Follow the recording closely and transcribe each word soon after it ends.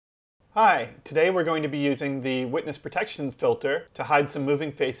Hi, today we're going to be using the Witness Protection filter to hide some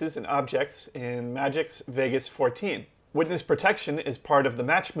moving faces and objects in Magic's Vegas 14. Witness Protection is part of the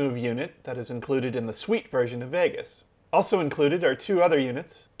Match Move unit that is included in the Suite version of Vegas. Also included are two other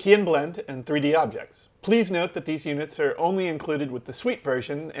units, Key and Blend and 3D Objects. Please note that these units are only included with the Suite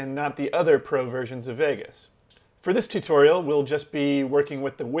version and not the other Pro versions of Vegas. For this tutorial, we'll just be working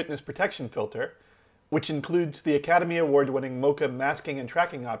with the Witness Protection filter, which includes the Academy Award-winning mocha masking and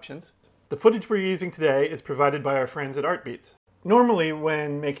tracking options. The footage we're using today is provided by our friends at ArtBeats. Normally,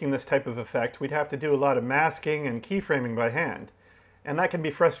 when making this type of effect, we'd have to do a lot of masking and keyframing by hand, and that can be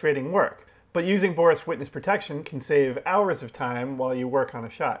frustrating work. But using Boris Witness Protection can save hours of time while you work on a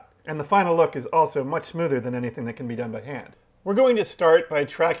shot. And the final look is also much smoother than anything that can be done by hand. We're going to start by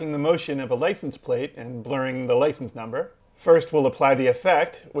tracking the motion of a license plate and blurring the license number. First, we'll apply the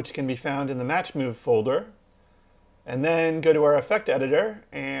effect, which can be found in the Match Move folder, and then go to our effect editor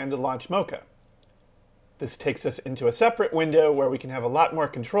and launch Mocha. This takes us into a separate window where we can have a lot more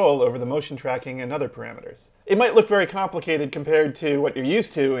control over the motion tracking and other parameters. It might look very complicated compared to what you're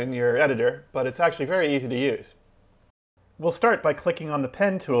used to in your editor, but it's actually very easy to use. We'll start by clicking on the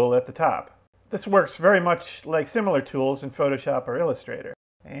pen tool at the top. This works very much like similar tools in Photoshop or Illustrator.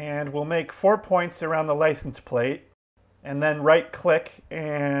 And we'll make 4 points around the license plate, and then right-click,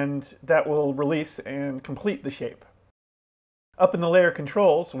 and that will release and complete the shape. Up in the layer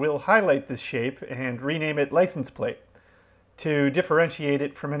controls, we'll highlight this shape and rename it license plate to differentiate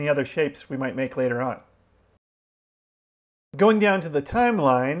it from any other shapes we might make later on. Going down to the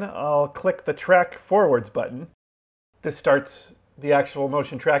timeline, I'll click the Track Forwards button. This starts the actual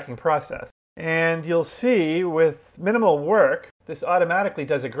motion tracking process. And you'll see, with minimal work, this automatically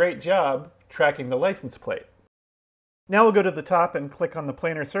does a great job tracking the license plate. Now we'll go to the top and click on the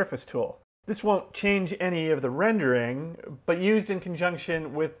planar surface tool. This won't change any of the rendering, but used in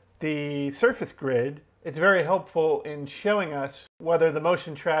conjunction with the surface grid, it's very helpful in showing us whether the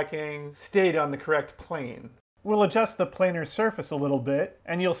motion tracking stayed on the correct plane. We'll adjust the planar surface a little bit,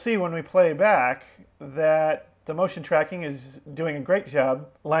 and you'll see when we play back that the motion tracking is doing a great job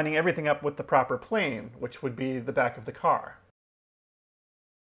lining everything up with the proper plane, which would be the back of the car.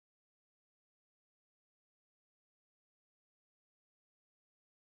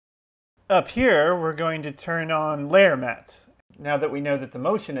 Up here, we're going to turn on layer mats. Now that we know that the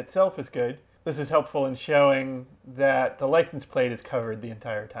motion itself is good, this is helpful in showing that the license plate is covered the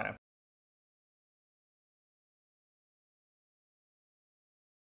entire time.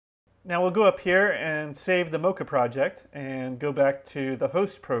 Now we'll go up here and save the Mocha project and go back to the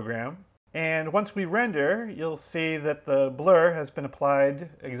host program. And once we render, you'll see that the blur has been applied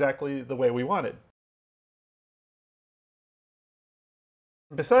exactly the way we wanted.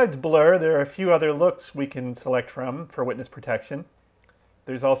 Besides blur, there are a few other looks we can select from for witness protection.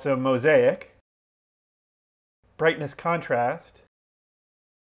 There's also mosaic, brightness contrast,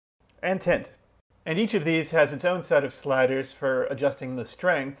 and tint. And each of these has its own set of sliders for adjusting the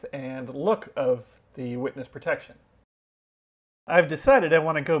strength and look of the witness protection. I've decided I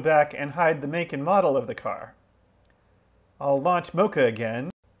want to go back and hide the make and model of the car. I'll launch Mocha again,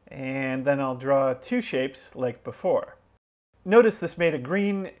 and then I'll draw two shapes like before. Notice this made a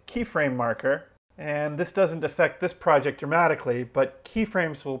green keyframe marker, and this doesn't affect this project dramatically, but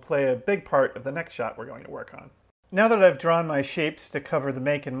keyframes will play a big part of the next shot we're going to work on. Now that I've drawn my shapes to cover the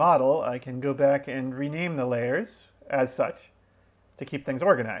make and model, I can go back and rename the layers as such to keep things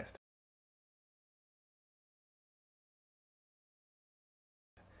organized.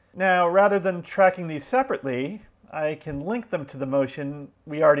 Now, rather than tracking these separately, I can link them to the motion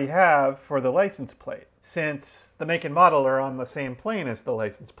we already have for the license plate. Since the make and model are on the same plane as the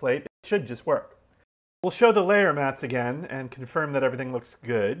license plate, it should just work. We'll show the layer mats again and confirm that everything looks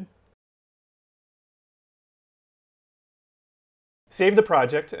good. Save the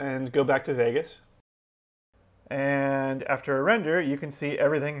project and go back to Vegas. And after a render, you can see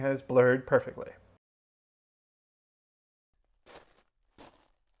everything has blurred perfectly.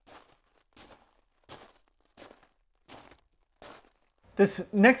 This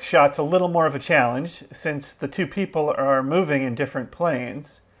next shot's a little more of a challenge since the two people are moving in different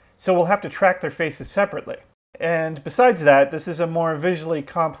planes, so we'll have to track their faces separately. And besides that, this is a more visually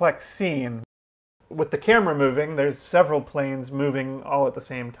complex scene. With the camera moving, there's several planes moving all at the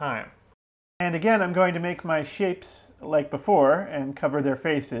same time. And again, I'm going to make my shapes like before and cover their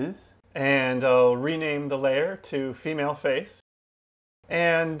faces. And I'll rename the layer to female face.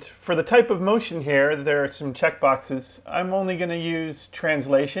 And for the type of motion here, there are some checkboxes. I'm only going to use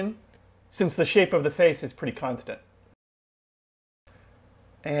translation, since the shape of the face is pretty constant.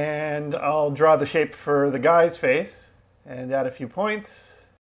 And I'll draw the shape for the guy's face and add a few points.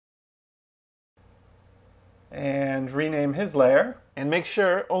 and rename his layer, and make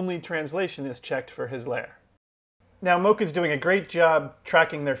sure only translation is checked for his layer. Now Mocha's doing a great job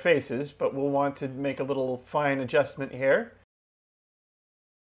tracking their faces, but we'll want to make a little fine adjustment here.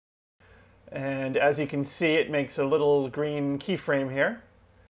 And as you can see, it makes a little green keyframe here.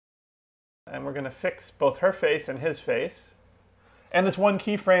 And we're going to fix both her face and his face. And this one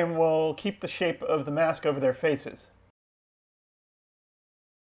keyframe will keep the shape of the mask over their faces.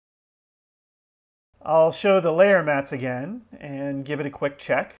 I'll show the layer mats again and give it a quick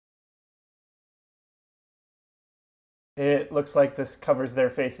check. It looks like this covers their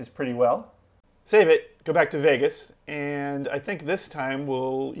faces pretty well. Save it, go back to Vegas, and I think this time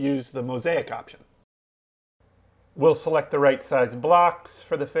we'll use the mosaic option. We'll select the right size blocks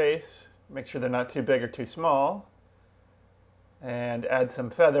for the face, make sure they're not too big or too small, and add some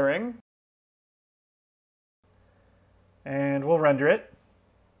feathering. And we'll render it.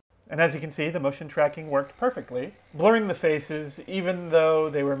 And as you can see, the motion tracking worked perfectly, blurring the faces even though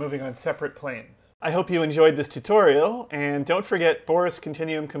they were moving on separate planes. I hope you enjoyed this tutorial, and don't forget Boris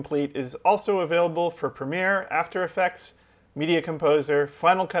Continuum Complete is also available for Premiere, After Effects, Media Composer,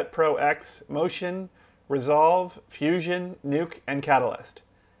 Final Cut Pro X, Motion, Resolve, Fusion, Nuke, and Catalyst.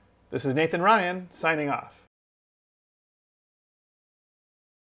 This is Nathan Ryan, signing off.